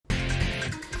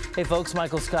Hey folks,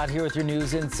 Michael Scott here with your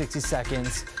news in 60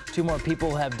 seconds. 2 more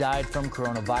people have died from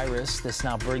coronavirus. This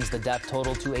now brings the death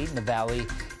total to 8 in the valley.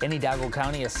 In Hidalgo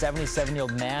County, a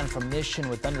 77-year-old man from Mission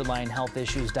with underlying health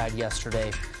issues died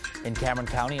yesterday. In Cameron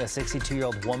County, a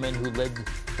 62-year-old woman who lived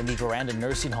in the Veranda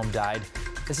nursing home died.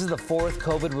 This is the 4th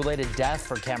COVID-related death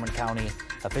for Cameron County.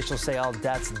 Officials say all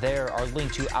deaths there are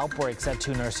linked to outbreaks at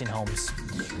 2 nursing homes.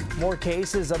 More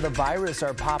cases of the virus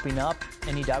are popping up.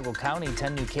 In Hidalgo County,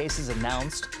 10 new cases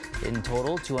announced. In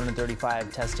total,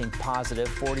 235 testing positive,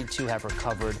 42 have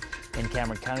recovered. In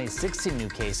Cameron County, 16 new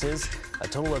cases. A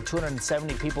total of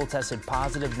 270 people tested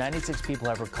positive, 96 people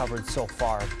have recovered so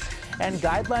far. And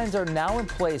guidelines are now in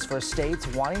place for states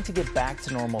wanting to get back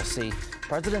to normalcy.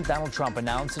 President Donald Trump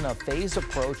announcing a phased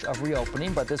approach of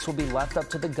reopening, but this will be left up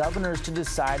to the governors to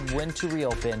decide when to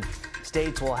reopen.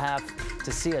 States will have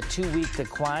to see a 2-week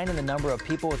decline in the number of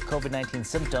people with COVID-19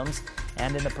 symptoms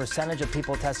and in the percentage of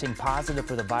people testing positive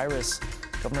for the virus.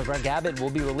 Governor Greg Abbott will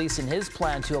be releasing his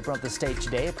plan to open up the state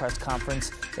today. A press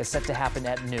conference is set to happen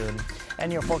at noon.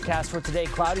 And your forecast for today,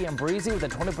 cloudy and breezy with a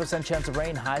 20% chance of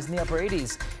rain, highs in the upper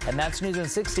 80s. And that's News in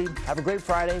 60. Have a great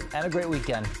Friday and a great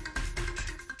weekend.